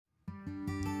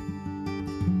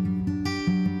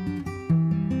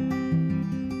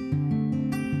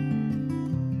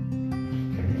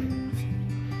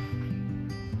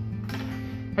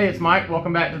Hey, it's Mike.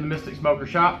 Welcome back to the Mysticsmokers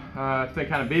shop. It's been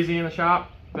kind of busy in the shop.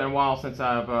 It's been a while since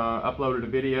I've uploaded a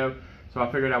video, so I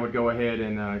figured I would go ahead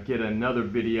and get another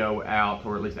video out,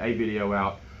 or at least a video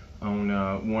out,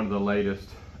 on one of the latest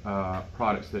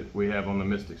products that we have on the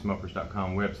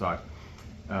Mysticsmokers.com website,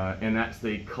 and that's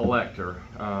the collector.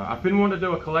 I've been wanting to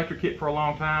do a collector kit for a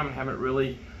long time and haven't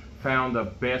really found the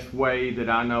best way that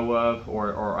I know of,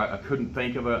 or I couldn't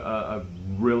think of a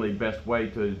really best way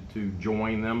to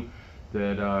join them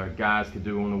that guys could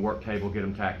do on the work table, get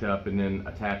them tacked up and then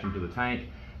attach them to the tank.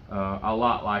 A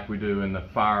lot like we do in the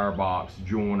firebox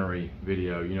joinery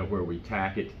video, you know, where we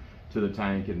tack it to the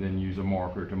tank and then use a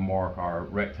marker to mark our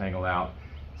rectangle out,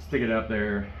 stick it up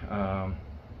there,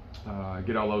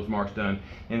 get all those marks done,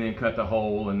 and then cut the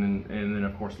hole and then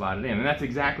of course slide it in. And that's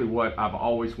exactly what I've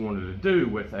always wanted to do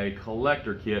with a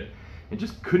collector kit, and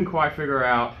just couldn't quite figure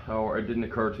out, or it didn't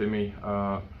occur to me,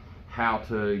 how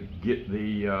to get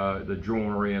the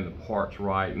joinery and the parts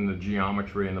right and the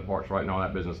geometry and the parts right and all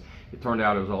that business. It turned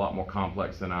out it was a lot more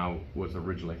complex than I was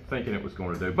originally thinking it was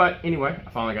going to do. But anyway, I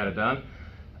finally got it done.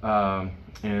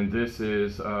 And this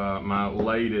is my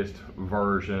latest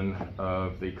version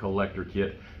of the collector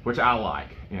kit, which I like.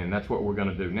 And that's what we're going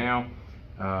to do now,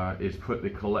 is put the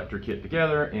collector kit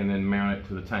together and then mount it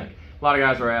to the tank. A lot of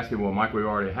guys are asking, well, Mike, we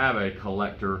already have a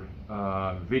collector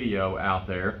video out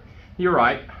there. You're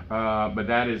right, but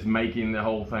that is making the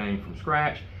whole thing from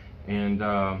scratch, and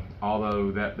although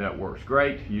that works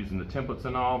great using the templates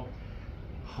and all,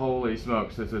 holy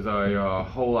smokes, this is a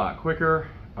whole lot quicker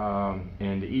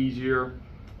and easier,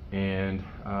 and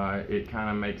it kind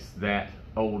of makes that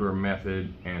older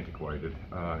method antiquated,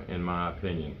 in my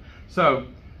opinion. So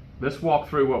let's walk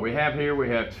through what we have here. We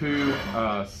have two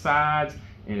sides,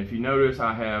 and if you notice,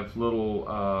 I have little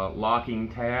locking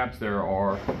tabs. There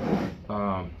are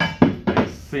a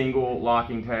single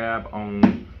locking tab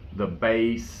on the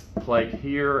base plate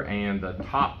here and the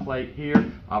top plate here.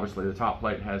 Obviously the top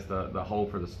plate has the hole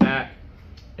for the stack,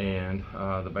 and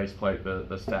the base plate,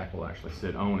 the stack will actually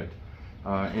sit on it.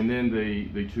 And then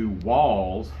the two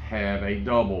walls have a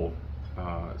double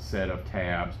set of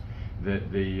tabs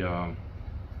that the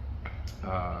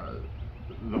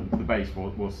base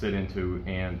will sit into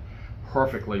and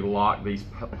perfectly lock these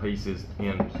pieces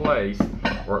in place,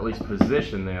 or at least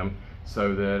position them,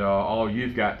 so that all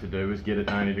you've got to do is get it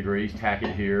 90 degrees, tack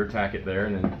it here, tack it there,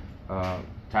 and then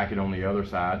tack it on the other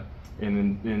side,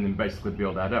 and then basically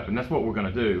build that up. And that's what we're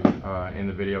going to do in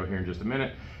the video here in just a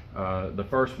minute. The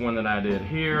first one that I did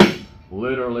here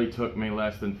literally took me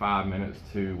less than 5 minutes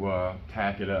to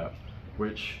tack it up,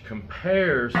 which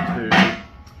compares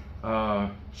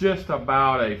to just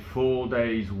about a full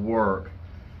day's work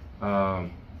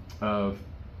of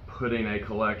putting a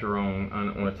collector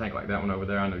on a tank like that one over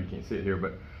there. I know you can't see it here,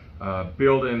 but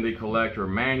building the collector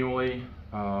manually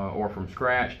or from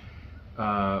scratch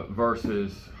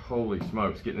versus, holy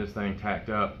smokes, getting this thing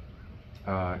tacked up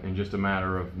in just a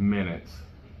matter of minutes.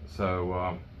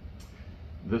 So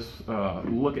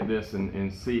look at this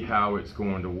and see how it's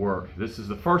going to work. This is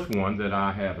the first one that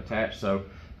I have attached, so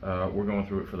we're going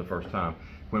through it for the first time.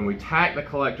 When we tack the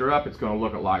collector up, it's going to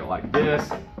look like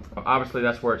this. Obviously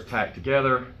that's where it's tacked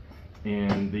together,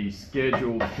 and the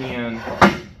Schedule 10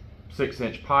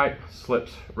 6-inch pipe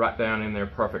slips right down in there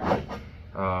perfectly.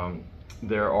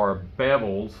 There are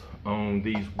bevels on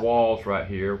these walls right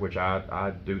here, which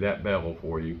I do that bevel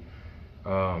for you,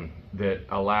 that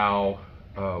allow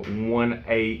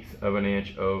 1/8 of an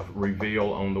inch of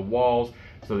reveal on the walls,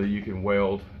 so that you can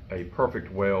weld a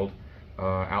perfect weld,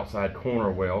 outside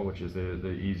corner weld, which is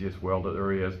the easiest weld that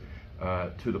there is,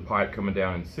 to the pipe coming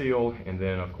down and seal. And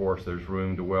then of course there's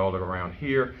room to weld it around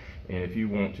here, and if you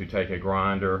want to take a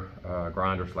grinder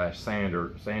slash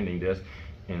sanding disc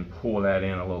and pull that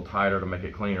in a little tighter to make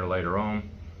it cleaner later on,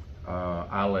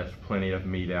 I left plenty of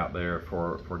meat out there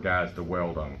for guys to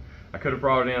weld on. I could have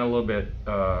brought it in a little bit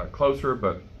closer,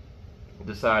 but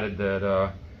decided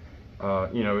that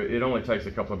you know, it only takes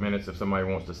a couple of minutes if somebody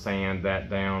wants to sand that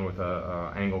down with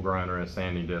a angle grinder and a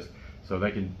sanding disc. So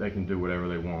they can do whatever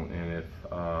they want. And if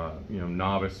you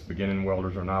know, beginning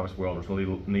welders or novice welders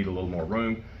need a little more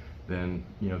room, then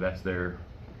you know, that's there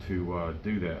to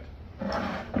do that.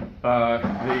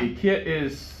 The kit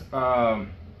is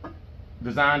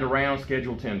designed around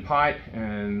Schedule 10 pipe,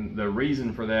 and the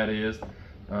reason for that is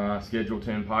Schedule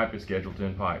 10 pipe is Schedule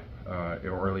 10 pipe,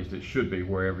 or at least it should be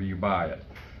wherever you buy it.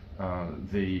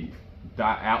 The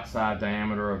outside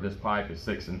diameter of this pipe is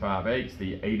 6 5/8.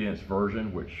 The 8-inch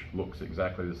version, which looks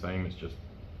exactly the same, it's just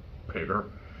bigger,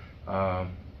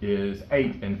 is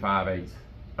 8 5/8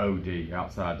 OD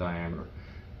outside diameter.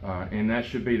 And that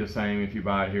should be the same if you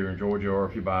buy it here in Georgia or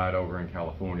if you buy it over in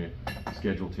California.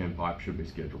 Schedule 10 pipe should be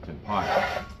Schedule 10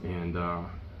 pipe. And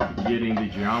getting the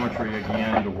geometry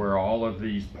again to where all of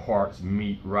these parts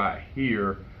meet right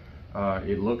here,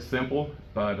 it looks simple,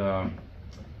 but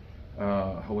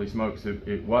holy smokes,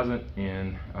 it wasn't,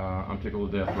 and I'm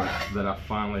tickled to death that I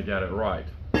finally got it right.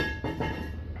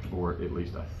 Or at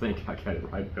least I think I got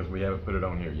it right, because we haven't put it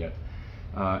on here yet.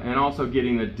 And also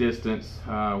getting the distance,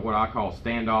 what I call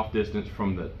standoff distance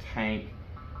from the tank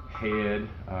head,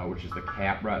 which is the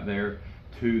cap right there,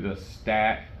 to the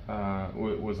stack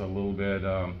was a little bit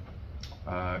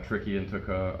tricky, and took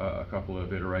a couple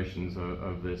of iterations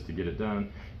of this to get it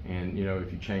done. And you know,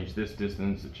 if you change this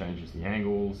distance, it changes the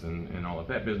angles and all of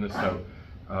that business. So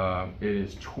it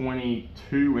is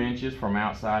 22 inches from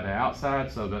outside to outside,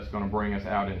 so that's going to bring us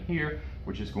out in here,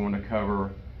 which is going to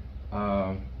cover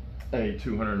a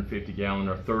 250 gallon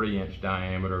or 30-inch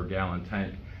diameter gallon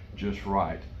tank just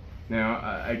right. Now,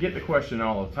 I get the question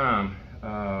all the time,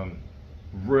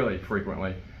 really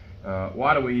frequently,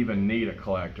 why do we even need a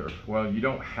collector? Well, you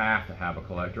don't have to have a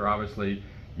collector. Obviously,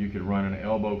 you could run an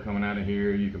elbow coming out of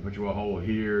here, you can put you a hole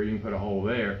here, you can put a hole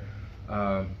there.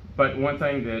 But one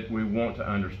thing that we want to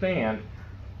understand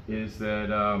is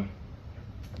that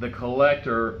the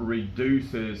collector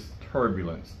reduces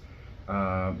turbulence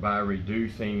by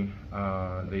reducing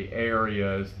the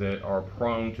areas that are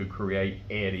prone to create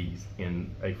eddies in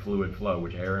a fluid flow,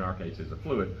 which air in our case is a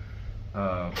fluid,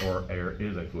 or air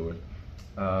is a fluid.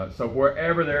 So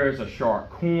wherever there is a sharp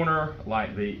corner,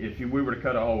 like if we were to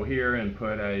cut a hole here and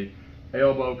put a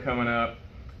elbow coming up,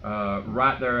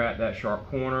 right there at that sharp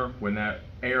corner, when that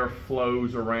air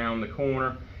flows around the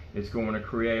corner, it's going to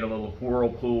create a little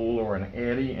whirlpool or an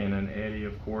eddy. And an eddy,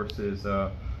 of course, is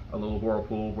a little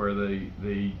whirlpool where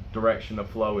the direction of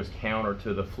flow is counter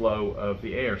to the flow of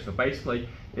the air. So basically,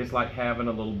 it's like having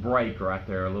a little brake right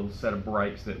there, a little set of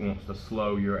brakes that wants to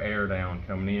slow your air down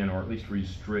coming in, or at least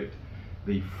restrict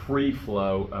the free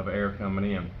flow of air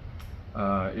coming in.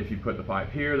 If you put the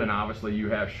pipe here, then obviously you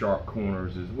have sharp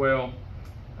corners as well.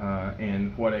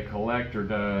 And what a collector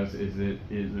does is it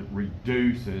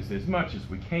reduces as much as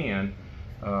we can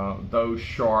those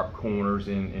sharp corners,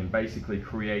 and basically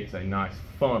creates a nice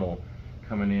funnel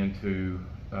coming into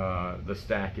the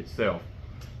stack itself.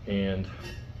 And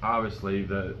obviously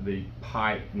the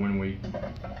pipe, when we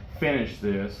finish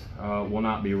this, will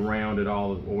not be rounded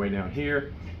all the way down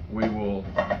here. We will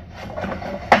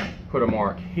put a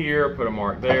mark here, put a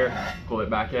mark there, pull it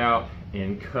back out,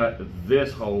 and cut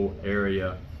this whole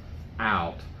area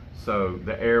out. So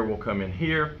the air will come in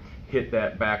here, hit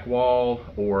that back wall,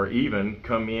 or even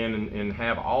come in and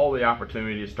have all the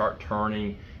opportunity to start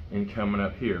turning and coming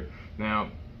up here. Now,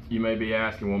 you may be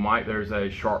asking, well, Mike, there's a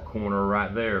sharp corner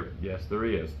right there. Yes, there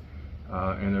is.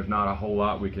 And there's not a whole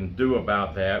lot we can do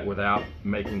about that without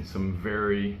making some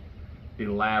very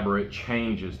elaborate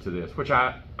changes to this, which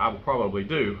I will probably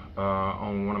do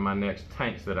on one of my next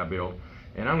tanks that I build.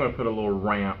 And I'm going to put a little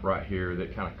ramp right here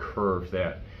that kind of curves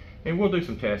that. And we'll do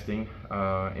some testing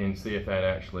and see if that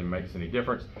actually makes any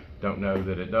difference. Don't know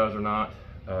that it does or not.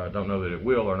 Don't know that it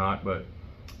will or not, but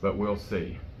we'll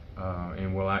see.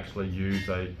 And we'll actually use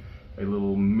a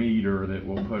little meter that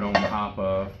we'll put on top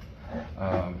of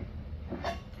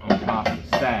the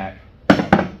stack.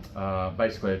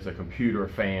 Basically, it's a computer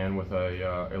fan with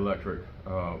a electric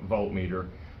voltmeter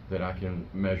that I can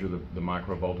measure the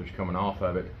micro voltage coming off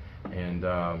of it, and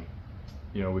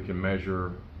you know, we can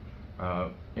measure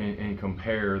and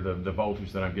compare the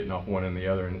voltage that I'm getting off one and the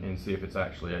other, and see if it's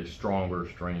actually a stronger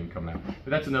stream coming out.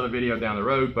 But that's another video down the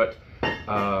road. But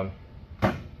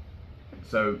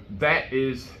so that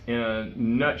is in a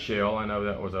nutshell. I know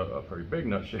that was a pretty big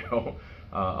nutshell,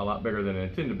 a lot bigger than it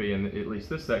intended to be in at least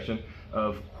this section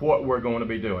of what we're going to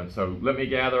be doing. So let me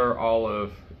gather all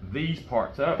of these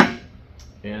parts up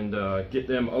and get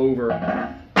them over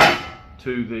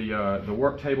to the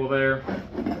work table there,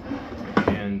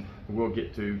 and we'll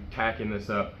get to tacking this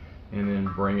up and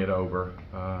then bring it over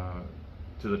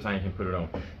to the tank and put it on.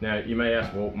 Now you may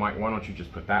ask, well, Mike, why don't you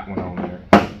just put that one on there?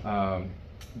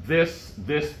 This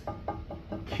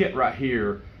kit right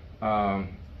here,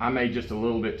 I made just a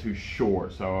little bit too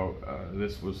short, so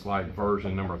this was like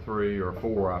version number 3 or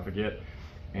 4, I forget,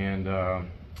 and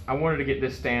I wanted to get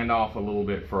this standoff a little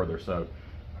bit further. So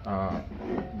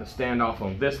the standoff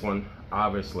on this one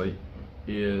obviously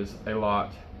is a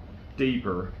lot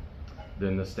deeper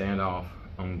than the standoff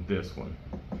on this one.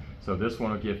 So this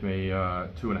one will give me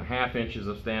 2.5 inches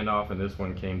of standoff, and this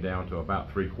one came down to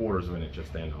about 3/4 of an inch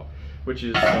of standoff, which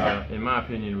is in my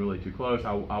opinion really too close.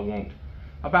 I want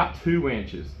about 2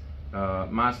 inches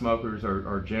My smokers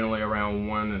are generally around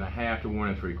 1.5 to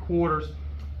 1 3/4.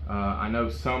 I know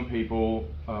some people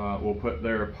will put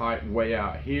their pipe way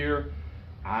out here.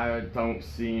 I don't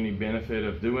see any benefit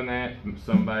of doing that.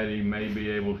 Somebody may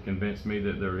be able to convince me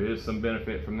that there is some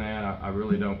benefit from that. I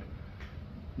really don't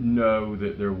know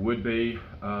that there would be.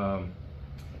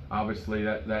 Obviously,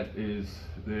 that is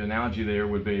the analogy. There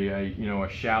would be a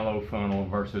shallow funnel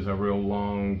versus a real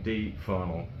long, deep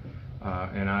funnel,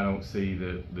 and I don't see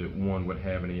that one would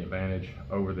have any advantage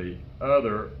over the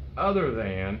other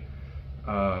than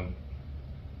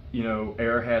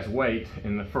air has weight,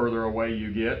 and the further away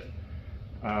you get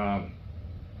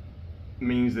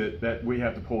means that we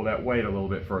have to pull that weight a little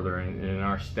bit further. And in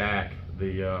our stack,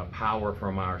 the power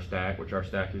from our stack, which our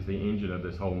stack is the engine of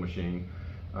this whole machine,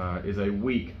 is a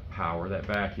weak power, that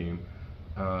vacuum.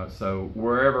 So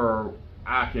wherever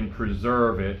I can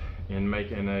preserve it in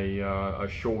making a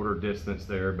shorter distance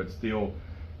there, but still,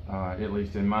 at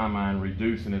least in my mind,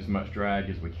 reducing as much drag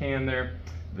as we can there,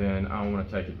 then I want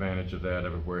to take advantage of that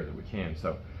everywhere that we can.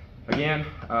 So again,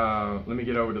 let me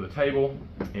get over to the table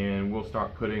and we'll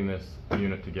start putting this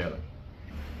unit together.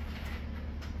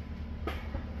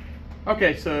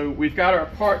 Okay, so we've got our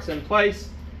parts in place,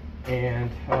 and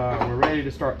we're ready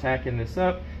to start tacking this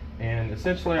up. And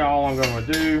essentially all I'm going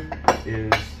to do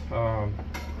is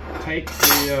take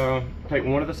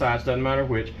one of the sides, doesn't matter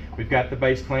which. We've got the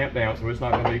base clamped down, so it's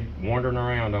not going to be wandering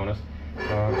around on us.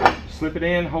 Slip it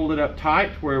in, hold it up tight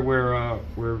where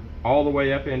we're all the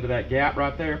way up into that gap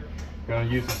right there. Going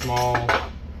to use a small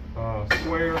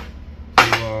square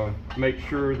to make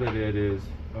sure that it is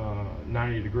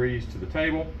 90 degrees to the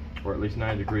table, or at least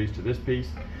 90 degrees to this piece.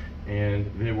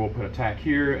 And then we'll put a tack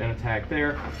here and a tack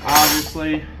there.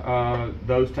 Obviously,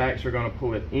 those tacks are going to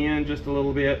pull it in just a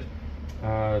little bit.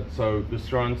 So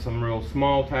just run some real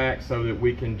small tacks so that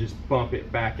we can just bump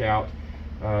it back out.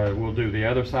 We'll do the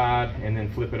other side and then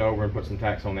flip it over and put some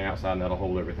tacks on the outside, and that'll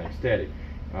hold everything steady.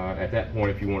 At that point,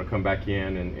 if you want to come back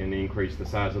in and increase the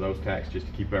size of those tacks just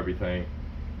to keep everything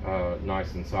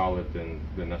nice and solid, then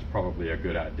that's probably a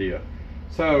good idea.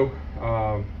 So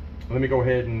let me go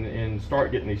ahead and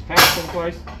start getting these tacks in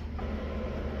place.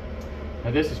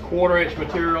 Now this is 1/4 inch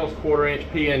materials, 1/4 inch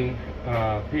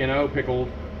P&O,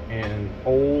 pickled and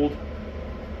old.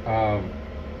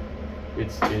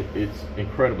 It's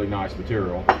incredibly nice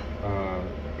material,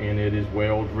 and it is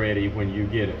weld ready when you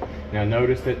get it. Now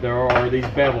notice that there are these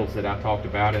bevels that I talked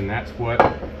about, and that's what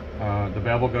the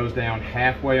bevel goes down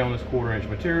halfway on this 1/4 inch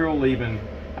material, leaving,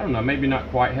 I don't know, maybe not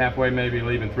quite halfway, maybe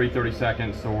leaving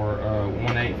 3/32 or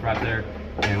 1/8 right there,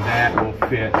 and that will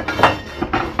fit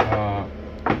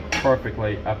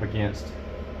perfectly up against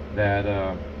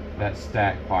that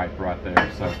stack pipe right there.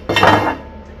 So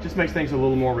just makes things a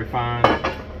little more refined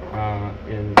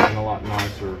and a lot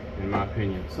nicer, in my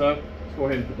opinion. So let's go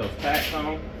ahead and put those tacks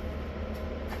on.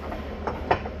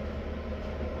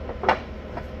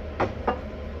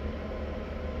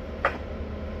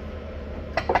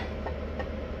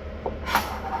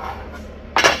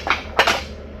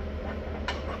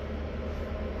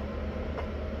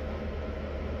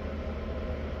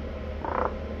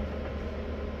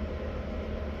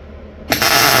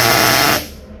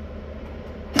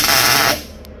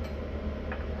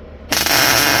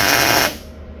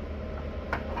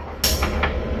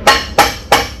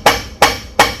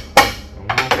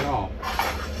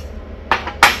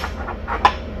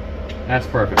 That's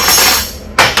perfect.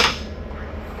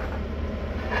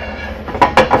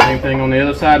 Same thing on the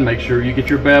other side. Make sure you get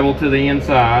your bevel to the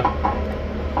inside.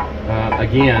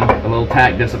 Again, a little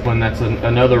tack discipline. That's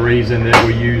another reason that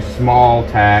we use small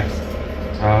tacks,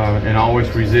 and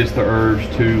always resist the urge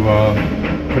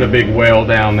to put a big weld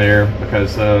down there,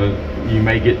 because you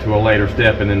may get to a later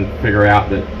step and then figure out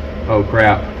that, oh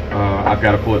crap, I've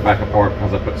got to pull it back apart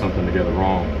because I put something together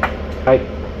wrong. Right.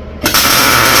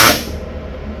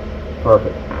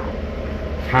 Perfect.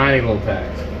 Tiny little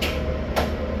tacks.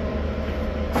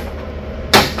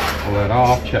 Pull that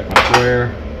off, check my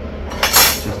square.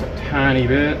 Just a tiny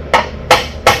bit.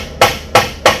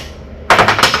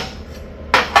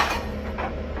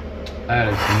 That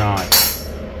is nice.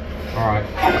 Alright,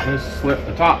 let's slip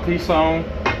the top piece on.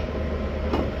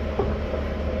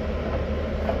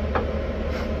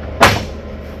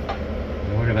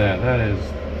 Look at that. That is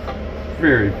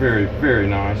very, very, very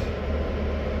nice.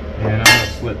 And I'm going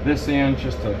to slip this in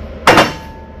just to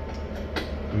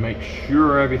make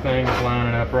sure everything is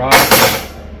lining up right.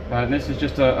 And this is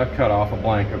just a cut-off, a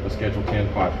blank of the Schedule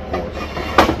 10 pipe, of course.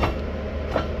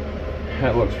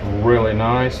 That looks really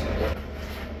nice.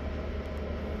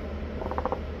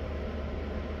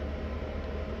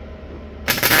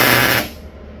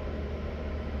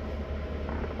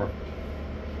 Perfect.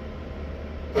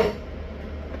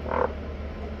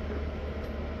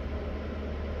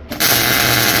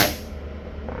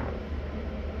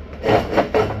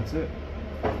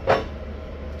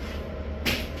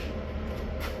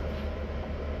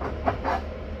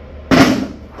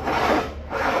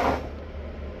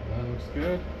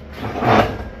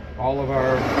 all of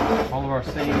our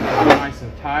seams are nice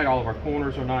and tight. All of our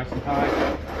corners are nice and tight.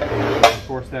 And of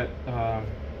course, that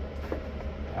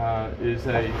is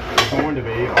going to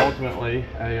be ultimately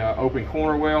a open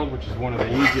corner weld, which is one of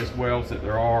the easiest welds that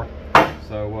there are.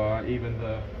 So even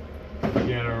the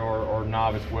beginner or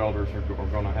novice welders are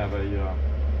going to have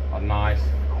a nice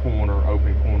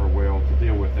open corner weld to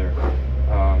deal with there.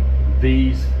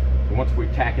 These, once we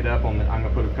tack it up I'm going to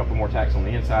put a couple more tacks on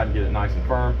the inside and get it nice and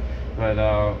firm. But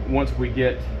once we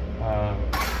get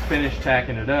finished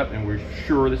tacking it up and we're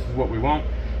sure this is what we want,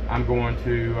 I'm going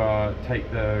to take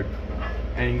the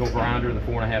angle grinder, the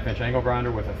 4.5 inch angle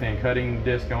grinder with a thin cutting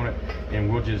disc on it,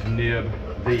 and we'll just nib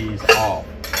these off.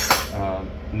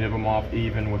 Nib them off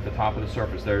even with the top of the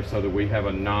surface there, so that we have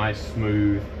a nice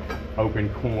smooth open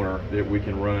corner that we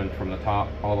can run from the top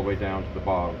all the way down to the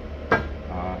bottom.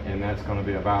 And that's going to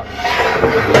be about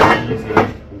the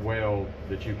easiest weld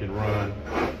that you can run.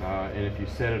 And if you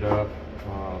set it up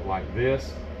like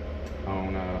this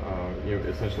on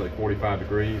essentially 45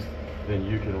 degrees, then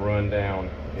you can run down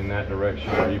in that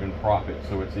direction or even prop it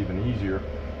so it's even easier,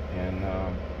 and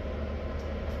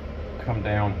come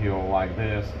downhill like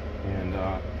this and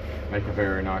make a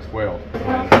very nice weld.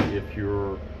 And if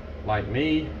you're like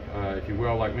me, if you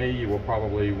weld like me, you will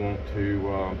probably want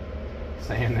to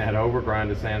sand that over, grind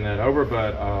to sand that over,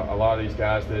 but a lot of these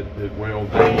guys that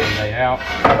weld day in, day out,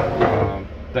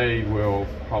 they will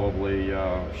probably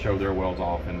show their welds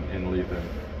off and leave them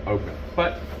open.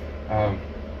 But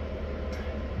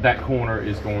that corner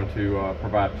is going to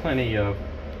provide plenty of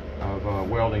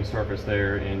welding surface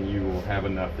there, and you will have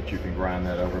enough that you can grind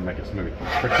that over and make it smooth,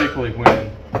 particularly when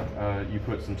you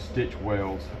put some stitch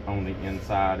welds on the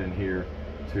inside in here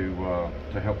to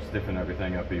help stiffen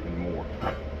everything up even more.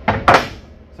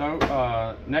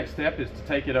 So next step is to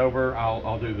take it over.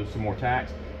 I'll do some more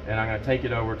tacks, and I'm going to take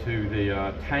it over to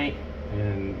the tank,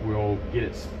 and we'll get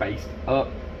it spaced up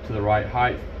to the right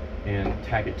height and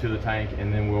tack it to the tank,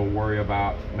 and then we'll worry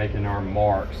about making our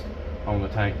marks on the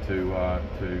tank to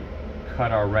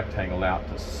cut our rectangle out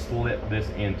to slip this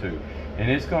into. And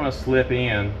it's going to slip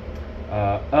in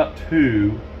up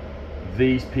to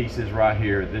these pieces right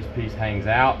here. This piece hangs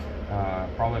out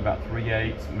probably about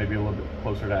 3/8, maybe a little bit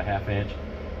closer to a 1/2 inch.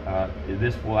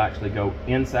 This will actually go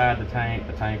inside the tank.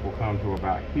 The tank will come to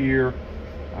about here,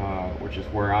 which is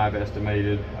where I've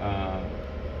estimated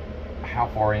how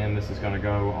far in this is going to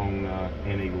go on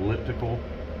an elliptical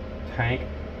tank.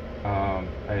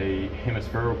 A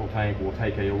hemispherical tank will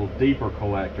take a little deeper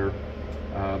collector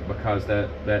because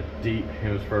that deep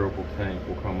hemispherical tank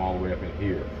will come all the way up in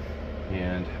here.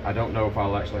 And I don't know if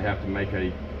I'll actually have to make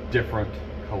a different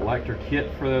collector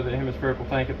kit for the hemispherical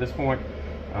tank at this point,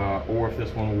 or if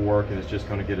this one will work and it's just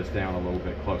going to get us down a little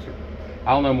bit closer.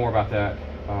 I'll know more about that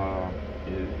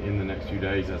in the next few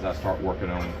days as I start working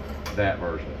on that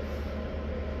version.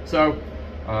 So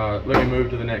let me move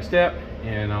to the next step,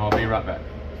 and I'll be right back.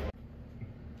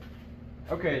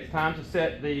 Okay, it's time to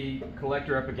set the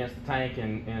collector up against the tank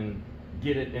and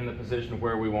get it in the position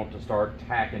where we want to start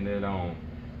tacking it on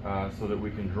so that we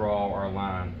can draw our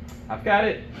line. I've got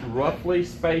it roughly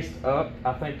spaced up,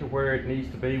 I think, to where it needs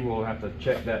to be. We'll have to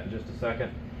check that in just a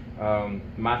second.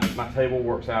 My table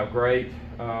works out great.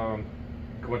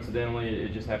 Coincidentally,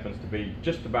 it just happens to be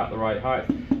just about the right height.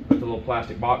 Put the little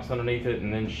plastic box underneath it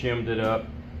and then shimmed it up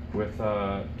with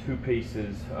 2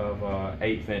 pieces of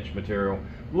 1/8 inch material.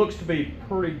 Looks to be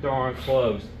pretty darn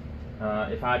close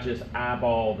if I just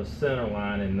eyeball the center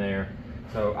line in there.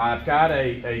 So I've got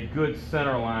a good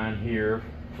center line here.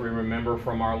 If we remember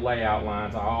from our layout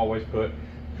lines, I always put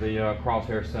the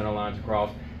crosshair center lines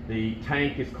across. The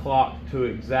tank is clocked to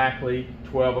exactly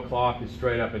 12 o'clock, is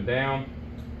straight up and down.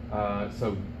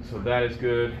 So that is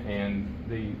good, and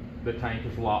the tank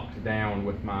is locked down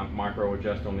with my micro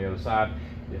adjust on the other side.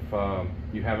 If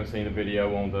you haven't seen the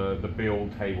video on the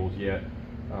build tables yet,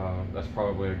 that's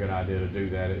probably a good idea to do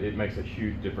that. It makes a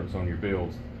huge difference on your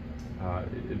builds.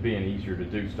 It being easier to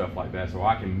do stuff like that. So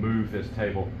I can move this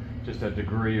table just a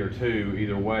degree or two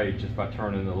either way just by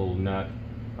turning the little nut,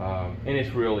 and it's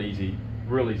real easy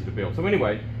to build. So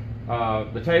anyway,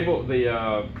 the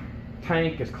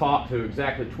tank is clocked to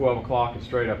exactly 12 o'clock and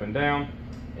straight up and down,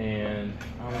 and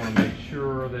I want to make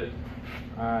sure that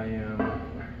I am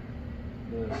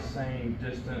the same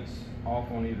distance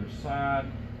off on either side,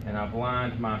 and I've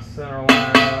lined my center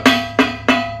line up.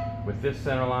 With this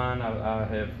center line, I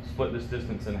have split this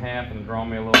distance in half and drawn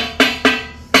me a little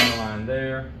center line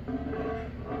there.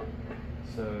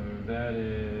 So that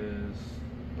is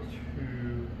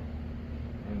 2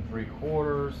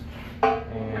 3/4,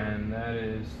 and that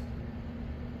is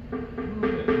a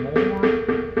little bit more.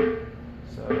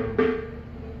 So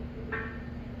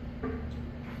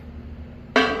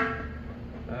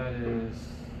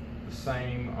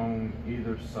along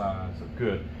either side. So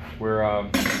good. We're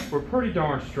pretty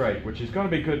darn straight, which is going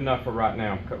to be good enough for right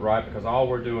now, right? Because all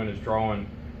we're doing is drawing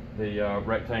the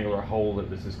rectangular hole that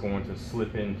this is going to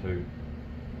slip into.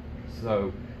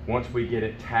 So once we get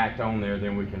it tacked on there,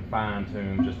 then we can fine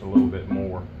tune just a little bit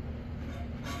more.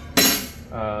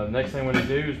 Next thing we need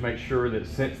to do is make sure that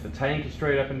since the tank is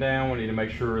straight up and down, we need to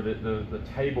make sure that the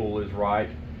table is right.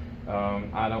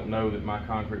 I don't know that my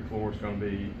concrete floor is going to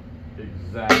be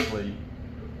exactly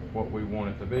what we want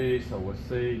it to be, so let's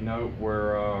see. Nope,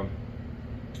 we're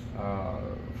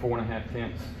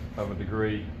 4.5 of a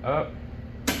degree up.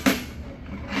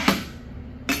 And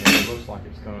it looks like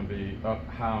it's going to be up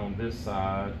high on this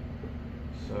side,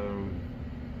 so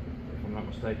if I'm not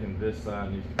mistaken, this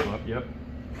side needs to come up. Yep.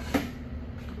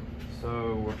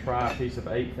 So we'll try a piece of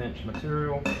 1/8"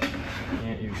 material.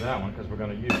 Can't use that one because we're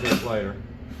going to use this later.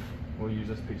 We'll use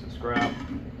this piece of scrap.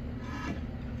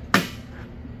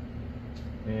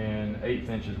 And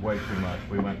 1/8" is way too much.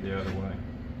 We went the other way.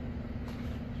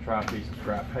 Let's try a piece of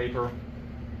scrap paper.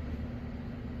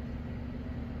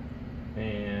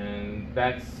 And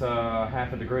that's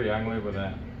 1/2 degree. I can live with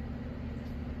that.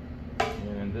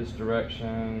 And in this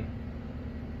direction,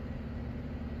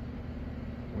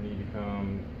 we need to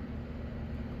come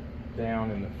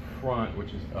down in the front,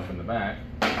 which is up in the back.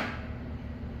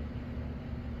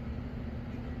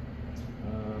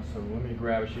 So let me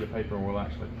grab a sheet of paper and we'll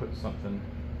actually put something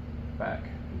back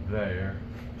there.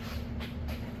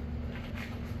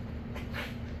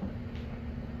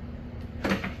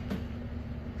 I'm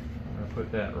going to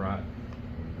put that right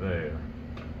there.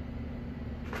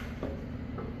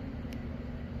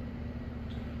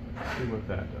 Let's see what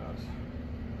that does.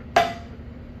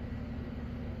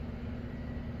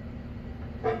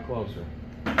 A little closer.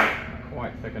 Not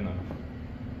quite thick enough.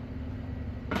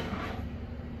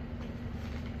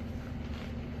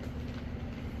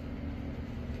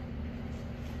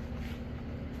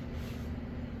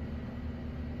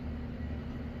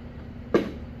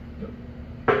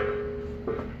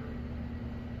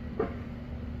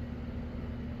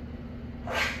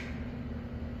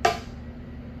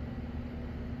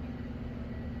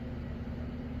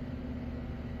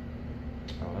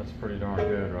 That's pretty darn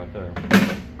good right there.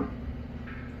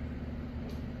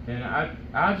 And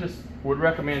I just would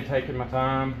recommend taking my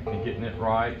time and getting it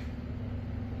right.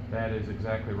 That is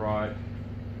exactly right.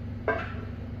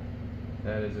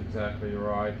 That is exactly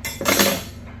right.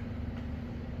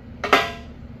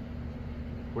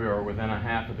 We are within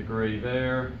 1/2 degree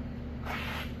there.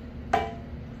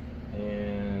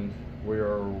 And we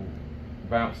are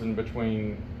bouncing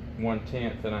between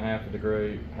 1/10 and 1/2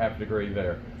 degree, 1/2 degree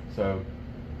there. So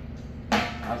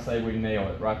I say we nail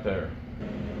it right there.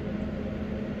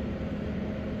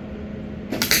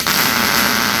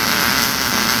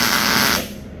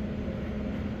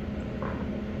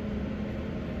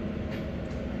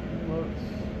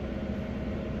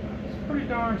 It's pretty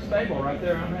darn stable right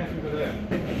there. I'm happy with that.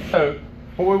 So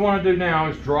what we want to do now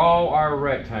is draw our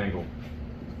rectangle.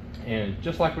 And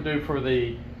just like we do for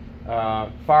the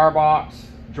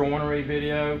firebox joinery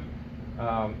video,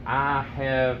 I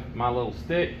have my little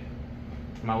stick,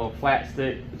 my little flat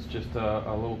stick. It's just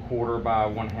a little 1/4 by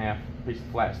 1/2 piece of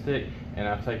flat stick, and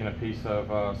I've taken a piece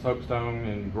of soapstone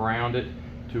and ground it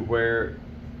to where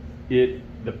the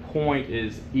point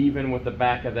is even with the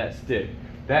back of that stick.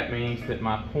 That means that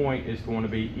my point is going to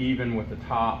be even with the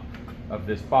top of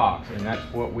this box, and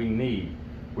that's what we need.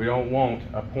 We don't want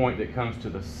a point that comes to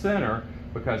the center,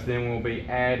 because then we'll be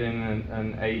adding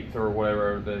an 1/8 or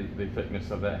whatever the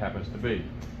thickness of that happens to be.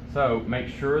 So make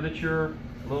sure that your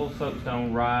little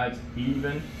soapstone rides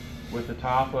even with the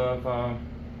top of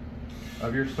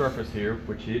your surface here,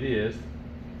 which it is,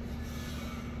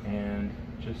 and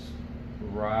just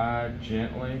ride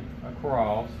gently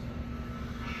across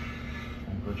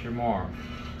and put your mark.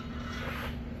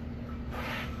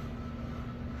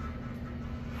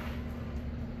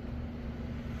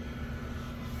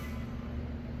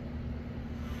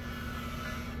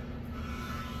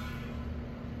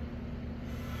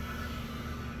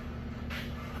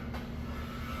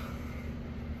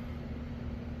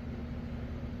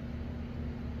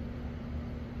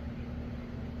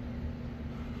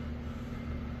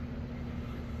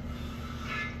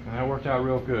 And that worked out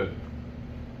real good.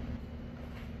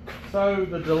 So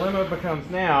the dilemma becomes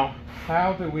now,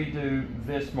 how do we do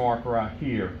this mark right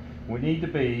here? We need to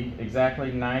be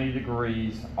exactly 90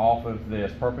 degrees off of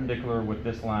this, perpendicular with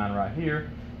this line right here,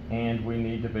 and we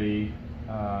need to be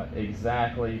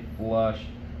exactly flush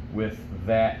with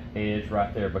that edge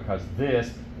right there, because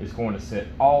this is going to sit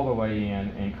all the way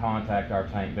in and contact our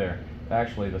tank there.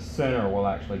 actually the center will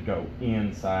actually go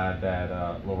inside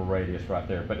that little radius right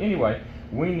there. But anyway,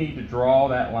 we need to draw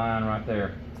that line right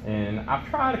there. And I've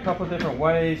tried a couple of different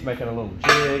ways, making a little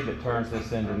jig that turns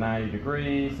this into 90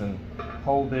 degrees and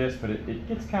hold this, but it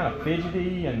gets kind of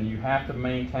fidgety, and you have to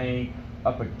maintain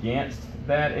up against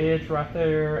that edge right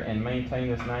there and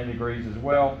maintain this 90 degrees as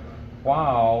well,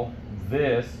 while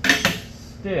this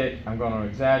stick, I'm going to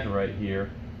exaggerate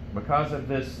here, because of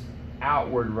this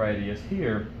outward radius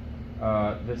here,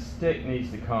 this stick needs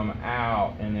to come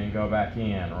out and then go back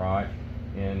in, right?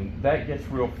 And that gets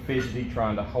real fidgety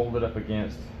trying to hold it up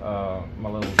against my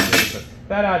little jig. But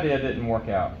that idea didn't work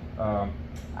out.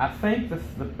 I think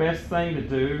the best thing to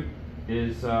do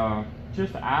is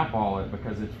just eyeball it,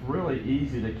 because it's really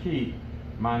easy to keep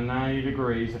my 90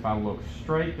 degrees if I look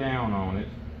straight down on it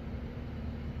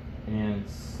and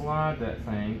slide that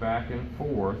thing back and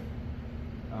forth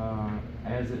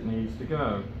as it needs to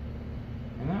go.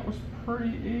 And that was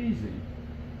pretty easy.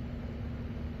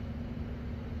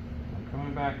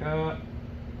 Coming back up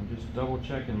and just double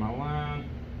checking my line,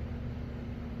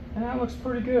 and that looks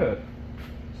pretty good.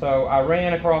 So I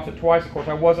ran across it twice. Of course,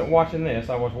 I wasn't watching this,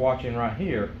 I was watching right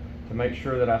here to make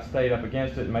sure that I stayed up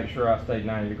against it and make sure I stayed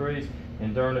 90 degrees,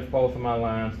 and darn if both of my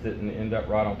lines didn't end up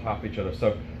right on top of each other.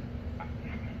 So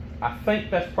I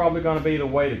think that's probably going to be the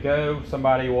way to go.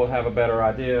 Somebody will have a better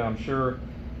idea, I'm sure,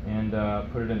 and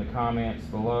put it in the comments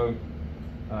below.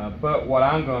 But what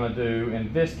I'm going to do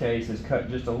in this case is cut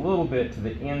just a little bit to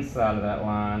the inside of that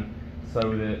line, so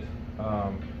that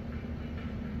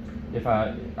if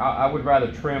I would rather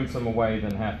trim some away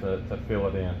than have to fill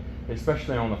it in,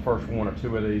 especially on the first one or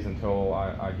two of these, until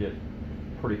I get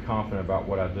pretty confident about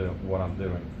what I'm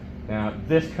doing. Now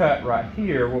this cut right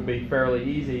here will be fairly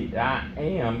easy. I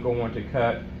am going to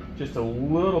cut just a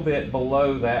little bit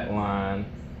below that line,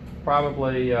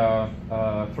 probably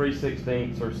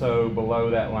 3/16 or so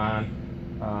below that line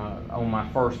on my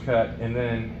first cut, and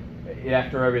then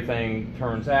after everything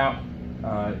turns out,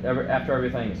 after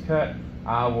everything is cut,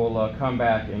 I will come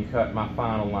back and cut my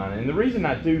final line. And the reason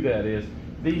I do that is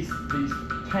these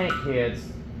tank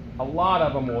heads, a lot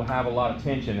of them will have a lot of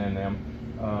tension in them.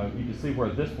 You can see where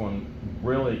this one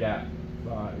really got,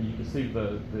 you can see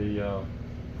the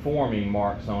forming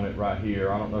marks on it right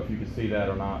here. I don't know if you can see that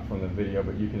or not from the video,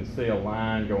 but you can see a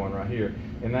line going right here,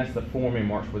 and that's the forming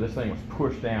marks where this thing was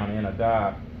pushed down in a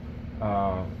die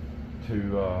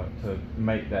to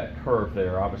make that curve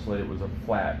there. Obviously it was a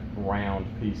flat round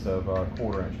piece of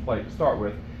 1/4 inch plate to start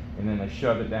with, and then they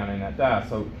shoved it down in that die.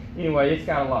 So anyway, it's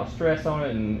got a lot of stress on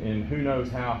it, and who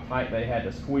knows how tight they had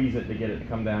to squeeze it to get it to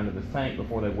come down to this tank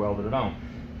before they welded it on.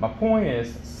 My point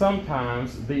is,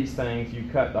 sometimes these things, you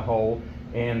cut the hole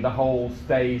and the hole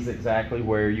stays exactly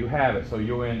where you have it, so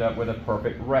you'll end up with a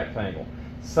perfect rectangle.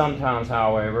 Sometimes,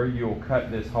 however, you'll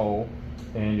cut this hole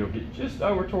and you'll get just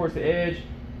over towards the edge,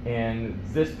 and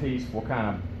this piece will kind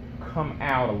of come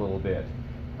out a little bit.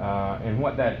 And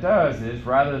what that does is,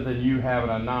 rather than you having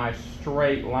a nice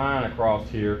straight line across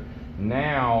here,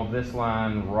 now this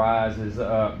line rises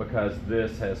up because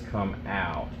this has come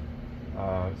out.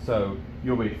 So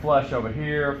you'll be flush over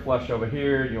here,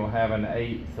 and you'll have an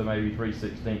 1/8 to maybe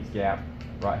 3/16 gap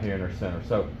right here in the center.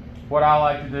 So what I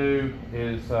like to do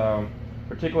is,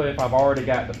 particularly if I've already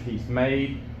got the piece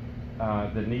made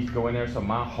that needs to go in there, so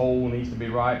my hole needs to be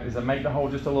right, is I make the hole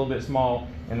just a little bit small,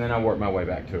 and then I work my way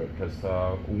back to it, because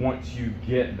once you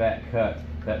get that cut,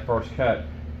 that first cut,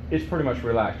 it's pretty much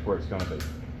relaxed where it's going to be.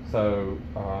 So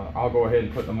I'll go ahead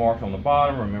and put the mark on the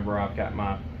bottom. Remember, I've got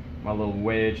my little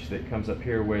wedge that comes up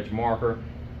here, wedge marker,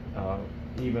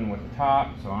 even with the top.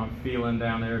 So I'm feeling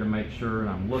down there to make sure, and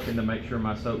I'm looking to make sure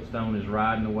my soapstone is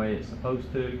riding the way it's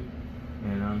supposed to.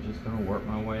 And I'm just going to work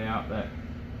my way out that,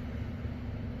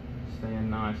 staying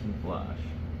nice and flush.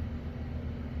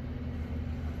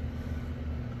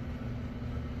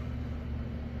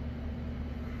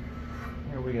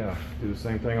 Here we go. Do the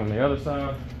same thing on the other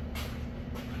side.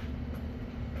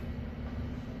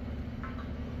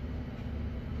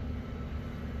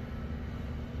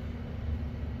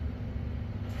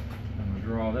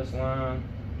 Draw this line.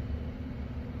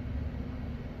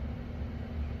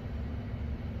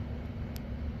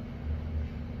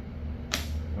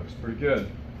 Looks pretty good.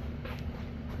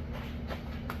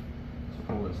 Let's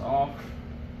pull this off.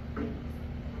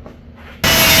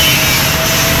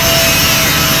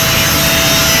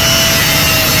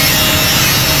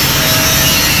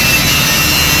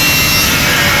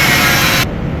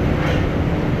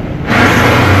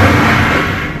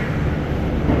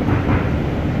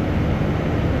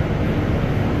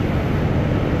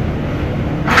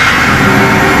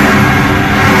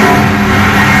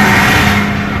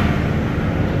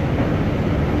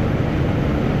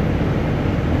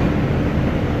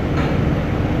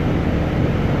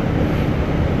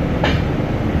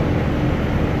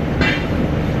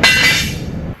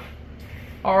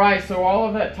 Alright, so all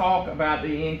of that talk about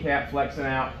the end cap flexing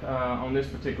out on this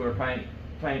particular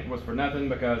paint was for nothing,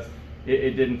 because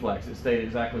it didn't flex. It stayed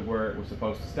exactly where it was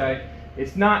supposed to stay.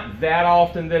 It's not that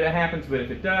often that it happens, but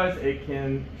if it does, it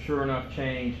can sure enough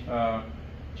change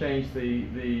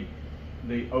the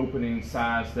opening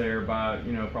size there by,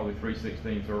 you know, probably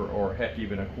 3/16 or heck,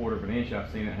 even 1/4 of an inch. I've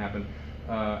seen it happen.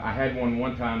 I had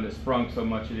one time that sprung so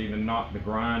much it even knocked the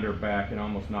grinder back and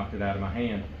almost knocked it out of my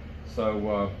hand.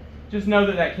 So just know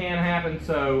that can happen.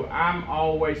 So I'm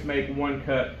always make one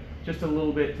cut just a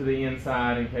little bit to the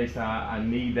inside in case I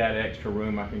need that extra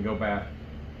room. I can go back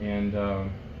and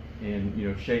you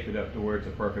know, shape it up to where it's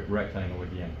a perfect rectangle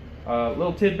again.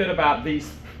 Little tidbit about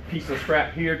these pieces of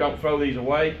scrap here: don't throw these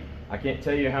away. I can't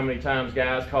tell you how many times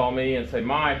guys call me and say,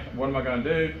 Mike, what am I going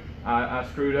to do? I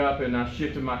screwed up and I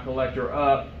shifted my collector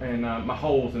up and my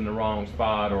hole's in the wrong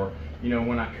spot, or, you know,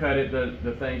 when I cut it,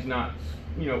 the thing's not,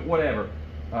 you know, whatever.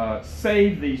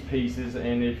 Save these pieces,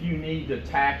 and if you need to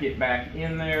tack it back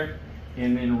in there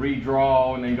and then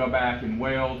redraw and then go back and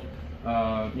weld,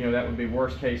 you know, that would be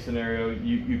worst case scenario.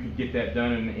 You could get that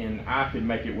done, and I could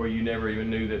make it where you never even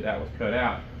knew that was cut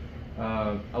out.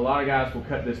 A lot of guys will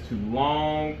cut this too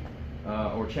long,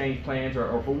 or change plans,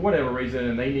 or for whatever reason,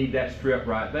 and they need that strip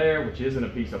right there, which isn't a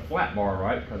piece of flat bar,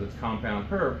 right, because it's compound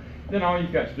curve. Then all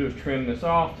you've got to do is trim this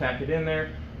off, tack it in there,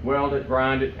 weld it,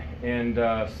 grind it, and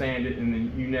sand it, and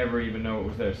then you never even know it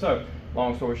was there. So,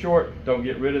 long story short, don't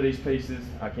get rid of these pieces.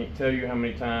 I can't tell you how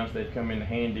many times they've come in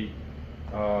handy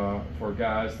for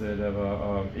guys that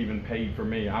have even paid for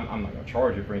me. I'm not going to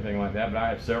charge you for anything like that, but I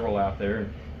have several out there,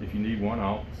 and if you need one,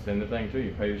 I'll send the thing to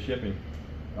you, pay the shipping.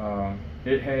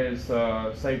 It has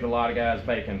saved a lot of guys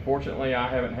bacon. Fortunately, I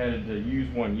haven't had to use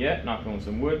one yet, knock on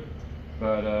some wood,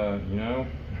 but you know,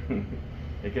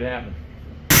 it could happen.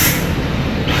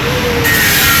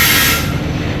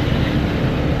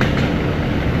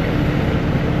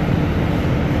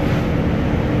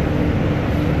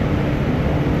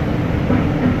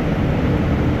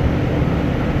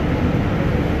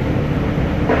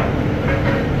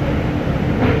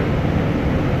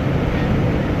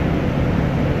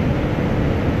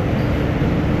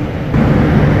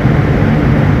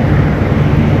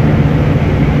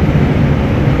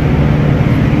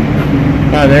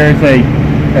 There's a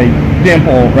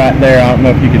dimple right there. I don't know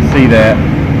if you can see that,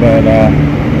 but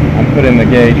I'm putting the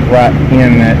gauge right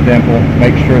in that dimple.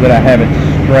 Make sure that I have it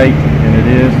straight, and it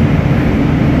is.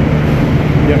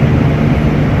 Yep.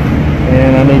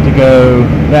 And I need to go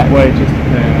that way just a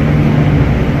tad.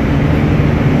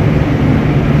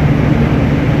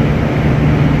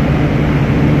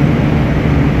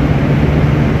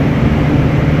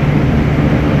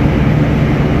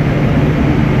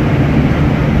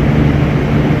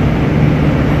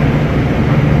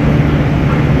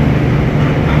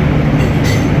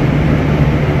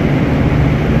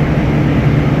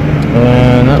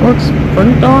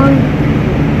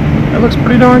 That looks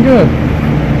pretty darn good.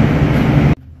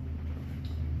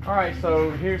 Alright,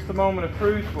 so here's the moment of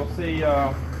truth. We'll see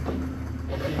how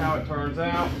it turns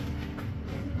out.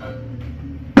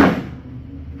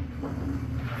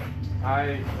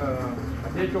 I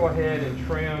did go ahead and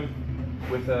trim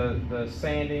with the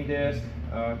sanding disc.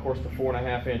 Of course, the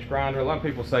 4.5 inch grinder. A lot of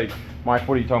people say, Mike,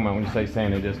 what are you talking about when you say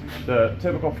sanding disc? The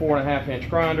typical 4.5 inch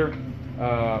grinder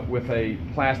with a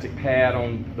plastic pad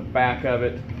on the back of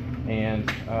it,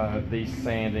 and the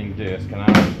sanding disc. And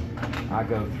I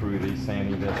go through these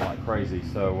sanding discs like crazy.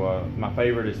 So my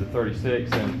favorite is the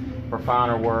 36, and for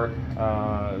finer work,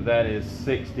 that is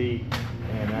 60,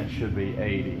 and that should be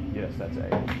 80. Yes, that's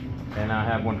 80. And I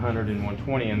have 100 and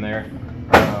 120 in there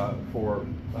for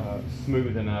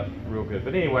smoothing up real good.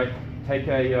 But anyway,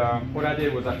 what I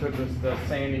did was I took the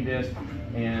sanding disc,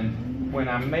 and when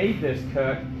I made this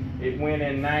cut, it went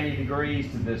in 90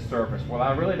 degrees to this surface. Well,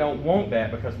 I really don't want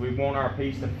that, because we want our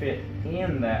piece to fit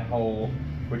in that hole,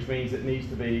 which means it needs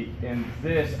to be in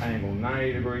this angle,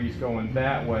 90 degrees going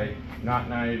that way, not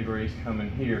 90 degrees coming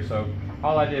here. So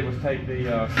all I did was take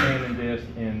the sanding disc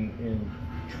and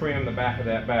trim the back of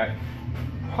that back.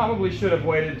 Probably should have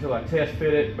waited until I test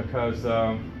fit it, because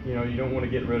you know, you don't want to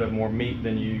get rid of more meat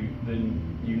than you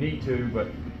need to,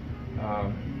 but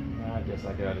I guess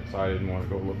I got excited and wanted to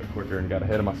go a little bit quicker and got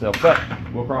ahead of myself. But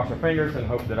we'll cross our fingers and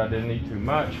hope that I didn't need too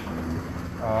much.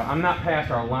 I'm not past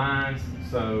our lines,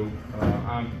 so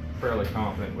I'm fairly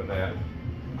confident with that.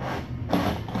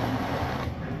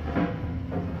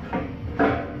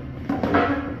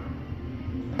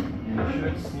 And it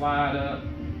should slide up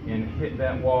and hit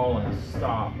that wall and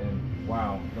stop. And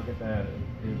wow, look at that.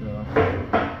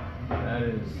 That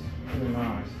is really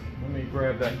nice. Let me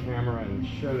grab that camera and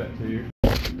show that to you.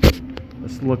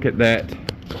 Let's look at that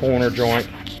corner joint.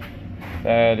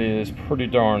 That is pretty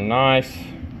darn nice.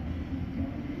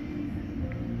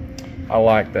 I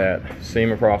like that.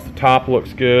 Seam across the top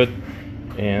looks good,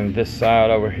 and this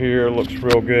side over here looks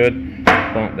real good.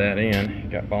 Bump that in, it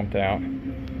got bumped out.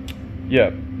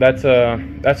 Yep, that's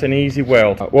an easy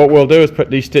weld. What we'll do is put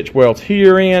these stitch welds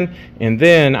here in, and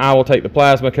then I will take the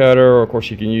plasma cutter, or of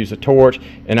course you can use a torch,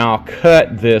 and I'll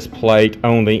cut this plate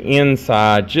on the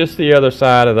inside, just the other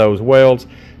side of those welds,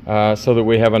 so that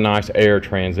we have a nice air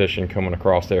transition coming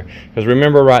across there. Because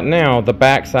remember, right now the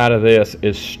back side of this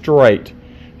is straight,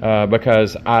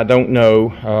 because I don't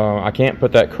know, I can't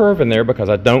put that curve in there because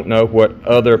I don't know what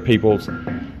other people's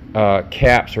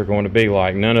caps are going to be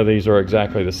like. None of these are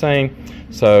exactly the same,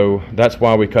 so that's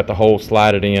why we cut the hole,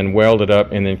 slide it in, weld it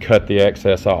up, and then cut the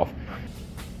excess off.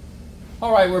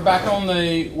 Alright, we're back on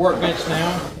the workbench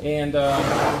now, and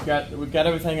we've got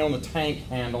everything on the tank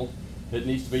handled that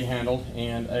needs to be handled.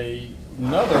 And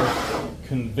another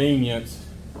convenience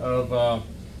of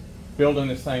building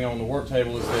this thing on the work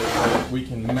table is that we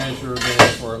can measure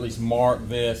this, or at least mark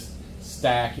this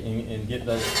stack, and get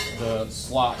the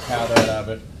slot cut out of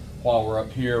it while we're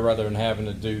up here, rather than having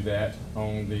to do that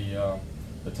on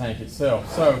the tank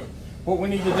itself. So what we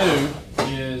need to do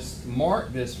is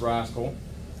mark this rascal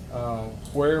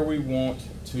where we want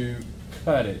to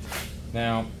cut it.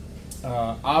 Now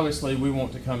obviously we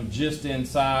want to come just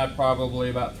inside, probably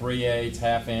about 3/8,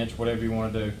 ½ inch, whatever you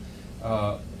want to do,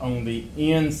 on the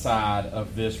inside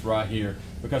of this right here,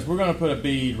 because we're going to put a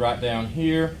bead right down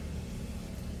here.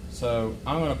 So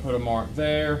I'm going to put a mark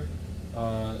there,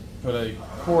 put a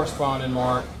corresponding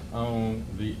mark on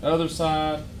the other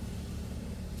side,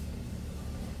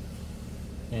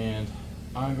 and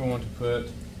I'm going to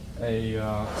put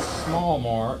a small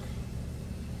mark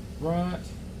right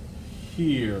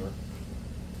here,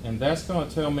 and that's going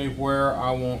to tell me where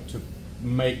I want to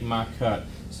make my cut.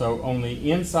 So on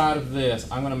the inside of this,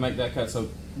 I'm going to make that cut. So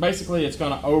basically it's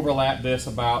going to overlap this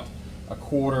about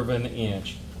 1/4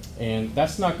 inch. And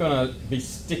that's not going to be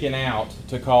sticking out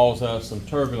to cause us some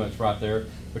turbulence right there,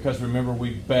 because remember,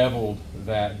 we beveled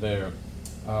that there.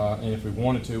 And if we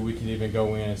wanted to, we could even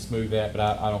go in and smooth that, but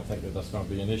I don't think that that's going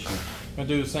to be an issue. I'm going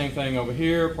to do the same thing over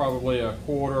here, probably 1/4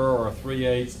 or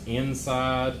 3/8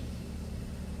 inside,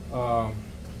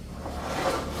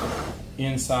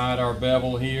 inside our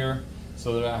bevel here,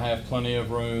 so that I have plenty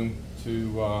of room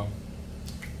to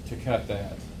cut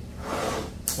that.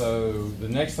 So the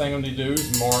next thing I'm going to do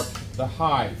is mark the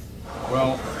height.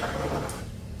 Well,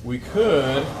 we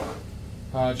could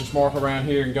just mark around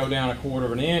here and go down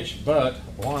 1/4 inch, but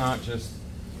why not just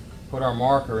put our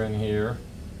marker in here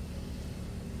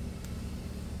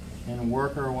and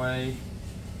work our way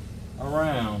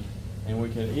around. And we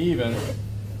can even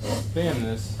spin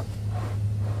this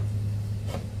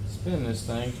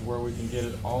thing to where we can get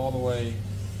it all the way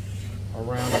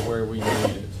around to where we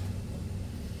need it.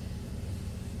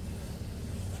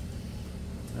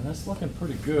 And that's looking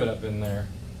pretty good up in there.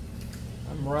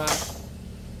 I'm right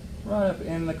up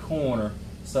in the corner.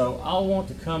 So I'll want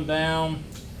to come down,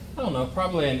 I don't know,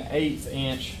 probably 1/8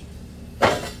 inch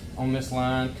on this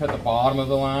line. Cut the bottom of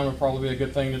the line would probably be a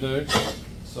good thing to do.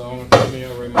 So I'm going to give me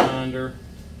a reminder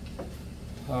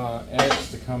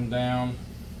X to come down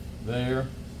there.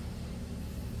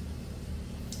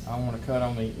 I want to cut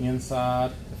on the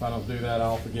inside. If I don't do that,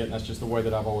 I'll forget, and that's just the way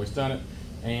that I've always done it.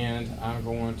 And I'm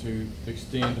going to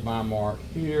extend my mark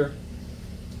here.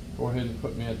 Go ahead and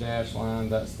put me a dash line.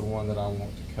 That's the one that I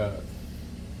want to cut.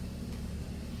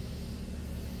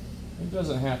 It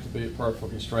doesn't have to be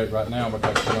perfectly straight right now,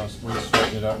 because we're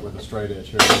straighten it up with a straight edge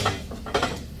here.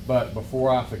 But before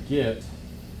I forget,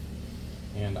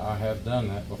 and I have done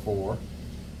that before,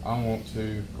 I want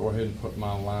to go ahead and put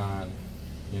my line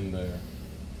in there.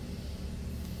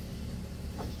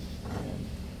 And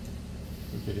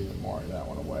we could even mark that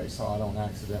one away so I don't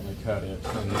accidentally cut it.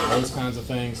 And those kinds of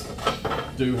things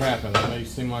do happen. It may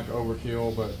seem like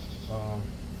overkill, but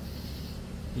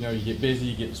you know, you get busy,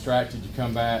 you get distracted, you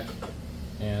come back,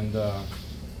 and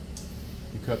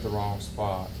you cut the wrong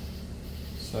spot.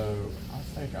 So I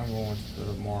think I'm going to put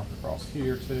a mark across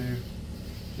here too,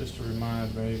 just to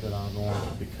remind me that I'm going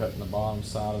to be cutting the bottom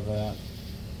side of that,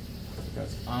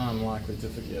 because I'm likely to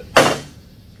forget.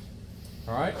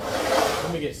 All right,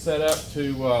 let me get set up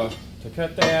to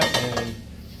cut that. And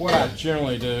what I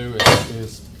generally do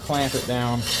is clamp it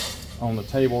down on the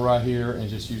table right here and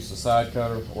just use the side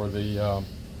cutter or the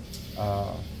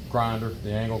grinder,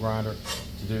 the angle grinder,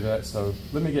 to do that. So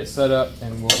let me get set up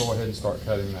and we'll go ahead and start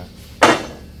cutting that.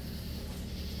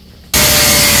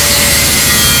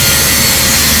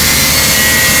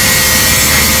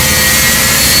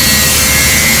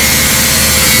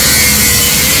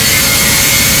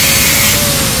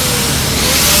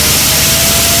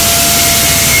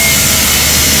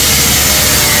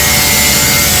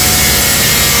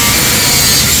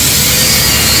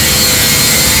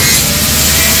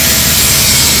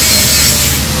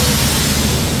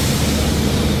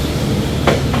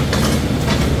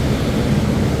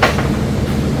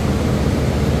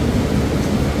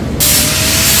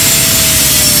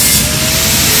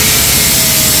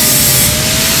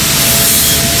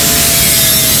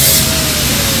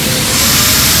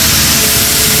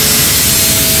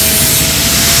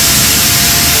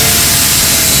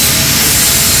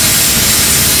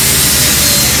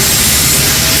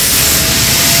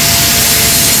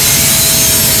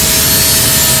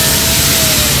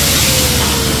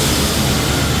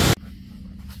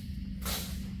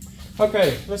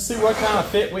 Okay, let's see what kind of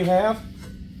fit we have.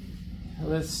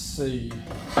 Let's see.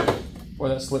 Boy,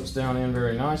 that slips down in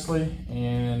very nicely,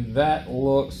 and that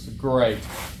looks great.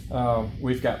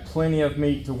 We've got plenty of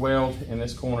meat to weld in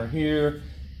this corner here,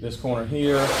 and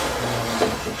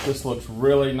this looks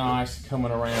really nice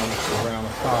coming around the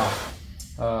top.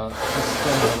 Just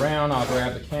spin it around. I'll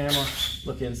grab the camera,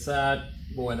 look inside.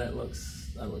 Boy, that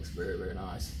looks very, very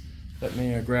nice. Let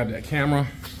me grab that camera.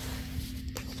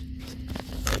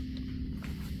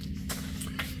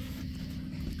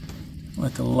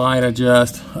 Let the light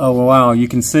adjust. Oh wow, you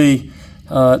can see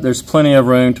there's plenty of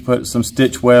room to put some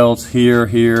stitch welds here,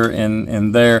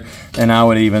 and there, and I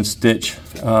would even stitch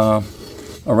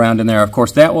around in there. Of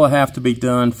course, that will have to be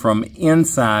done from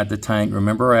inside the tank.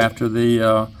 Remember, after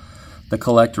the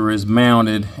collector is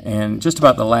mounted, and just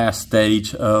about the last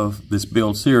stage of this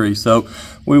build series. So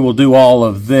we will do all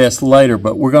of this later,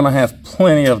 but we're going to have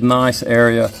plenty of nice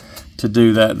area to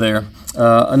do that there.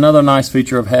 Another nice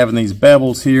feature of having these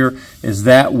bevels here is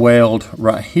that weld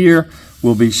right here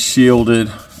will be shielded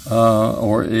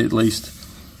or at least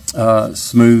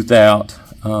smoothed out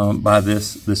by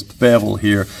this bevel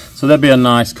here. So that'd be a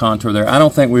nice contour there. I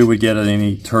don't think we would get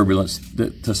any turbulence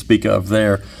to speak of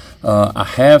there. I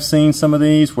have seen some of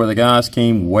these where the guys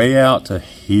came way out to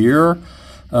here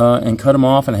and cut them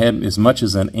off and had as much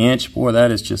as 1 inch. Boy,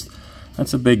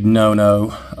 that's a big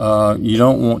no-no. You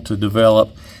don't want to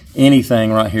develop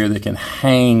anything right here that can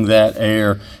hang that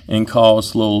air and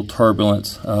cause little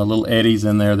turbulence, little eddies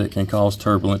in there that can cause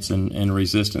turbulence and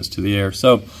resistance to the air.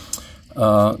 So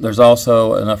there's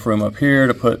also enough room up here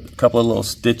to put a couple of little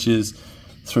stitches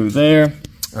through there,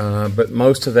 but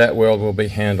most of that weld will be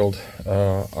handled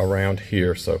around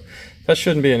here, so that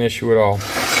shouldn't be an issue at all.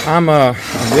 I'm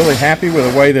really happy with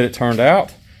the way that it turned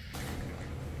out.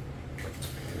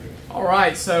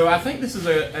 Alright, so I think this is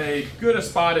a good a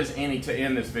spot as any to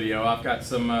end this video. I've got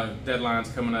some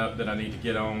deadlines coming up that I need to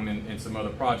get on and some other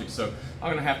projects, so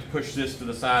I'm going to have to push this to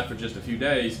the side for just a few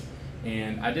days.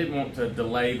 And I didn't want to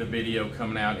delay the video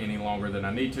coming out any longer than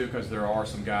I need to, because there are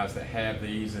some guys that have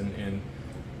these and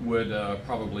would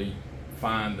probably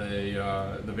find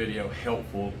the video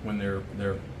helpful when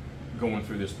they're going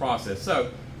through this process.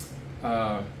 So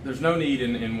there's no need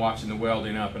in watching the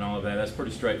welding up and all of that. That's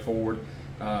pretty straightforward.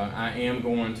 I am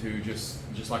going to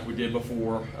just like we did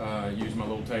before, use my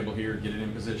little table here, get it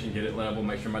in position, get it level,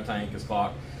 make sure my tank is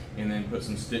clocked, and then put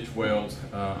some stitch welds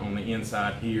on the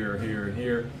inside here, and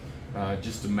here,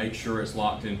 just to make sure it's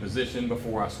locked in position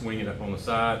before I swing it up on the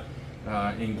side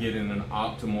and get in an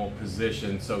optimal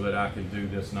position so that I can do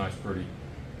this nice, pretty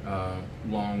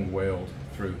long weld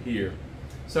through here.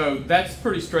 So that's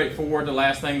pretty straightforward. The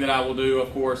last thing that I will do,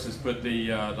 of course, is put the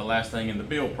last thing in the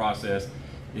build process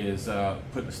is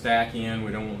put the stack in.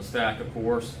 We don't want the stack, of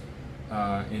course,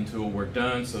 until we're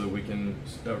done, so that we can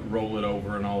roll it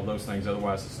over and all of those things.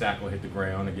 Otherwise, the stack will hit the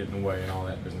ground and get in the way and all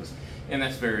that business. And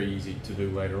that's very easy to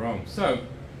do later on. So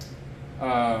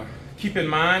keep in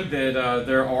mind that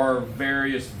there are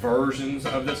various versions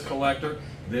of this collector.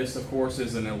 This, of course,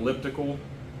 is an elliptical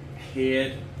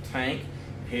head tank,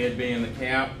 head being the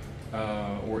cap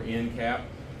or end cap.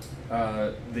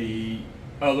 The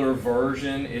other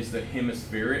version is the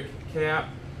hemispheric cap,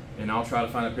 and I'll try to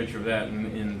find a picture of that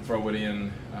and throw it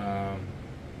in,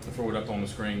 throw it up on the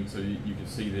screen so you can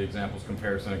see the examples,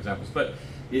 comparison examples. But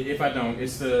if I don't,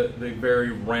 it's the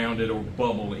very rounded or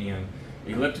bubble end.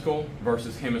 Elliptical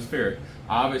versus hemispheric.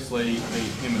 Obviously, the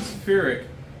hemispheric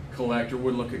collector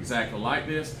would look exactly like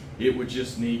this. It would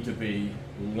just need to be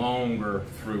longer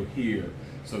through here.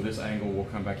 So this angle will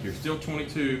come back here. Still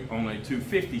 22 on a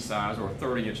 250 size or a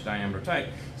 30-inch diameter tank.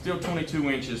 Still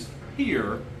 22 inches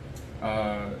here.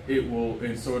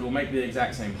 And so it'll make the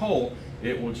exact same hole.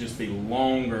 It will just be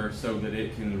longer so that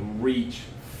it can reach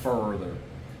further.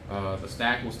 The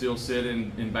stack will still sit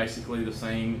in basically the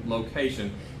same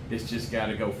location. It's just got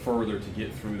to go further to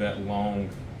get through that long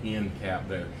end cap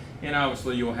there. And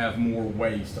obviously you'll have more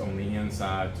waste on the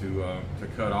inside to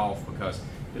cut off, because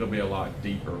it'll be a lot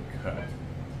deeper cut.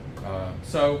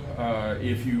 So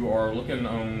if you are looking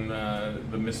on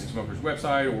the Mysticsmokers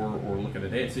website or looking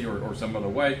at Etsy or some other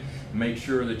way, make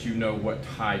sure that you know what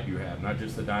type you have, not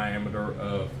just the diameter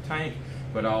of the tank,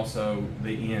 but also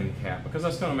the end cap, because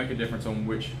that's going to make a difference on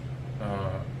which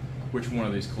one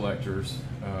of these collectors,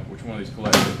 which one of these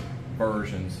collector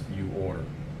versions you order.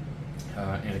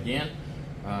 And again,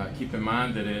 keep in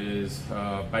mind that it is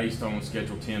based on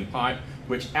Schedule 10 pipe,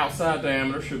 which outside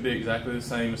diameter should be exactly the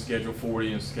same as Schedule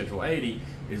 40 and Schedule 80,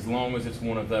 as long as it's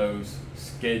one of those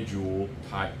schedule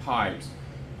type pipes.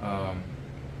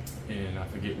 And I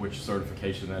forget which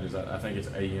certification that is. I think it's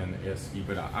ANSE,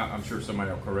 but I'm sure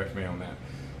somebody will correct me on that.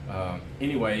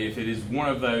 Anyway, if it is one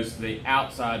of those, the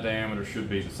outside diameter should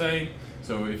be the same.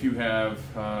 So if you have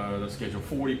the Schedule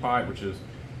 40 pipe, which is,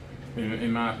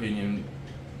 in my opinion,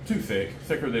 too thick,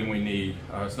 thicker than we need,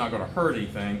 it's not going to hurt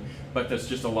anything, but that's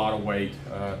just a lot of weight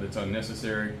that's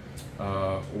unnecessary.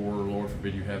 Or Lord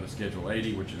forbid you have the Schedule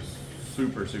 80, which is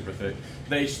super thick.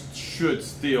 They should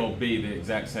still be the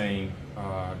exact same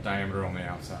diameter on the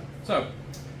outside. So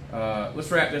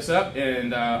let's wrap this up,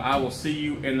 and I will see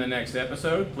you in the next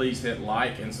episode. Please hit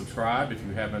like and subscribe if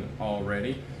you haven't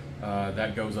already.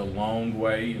 That goes a long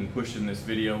way in pushing this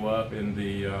video up in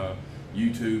the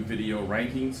YouTube video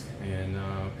rankings and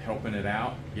helping it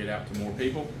out, get out to more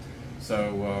people.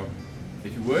 So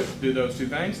if you would, do those two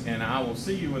things, and I will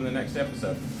see you in the next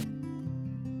episode.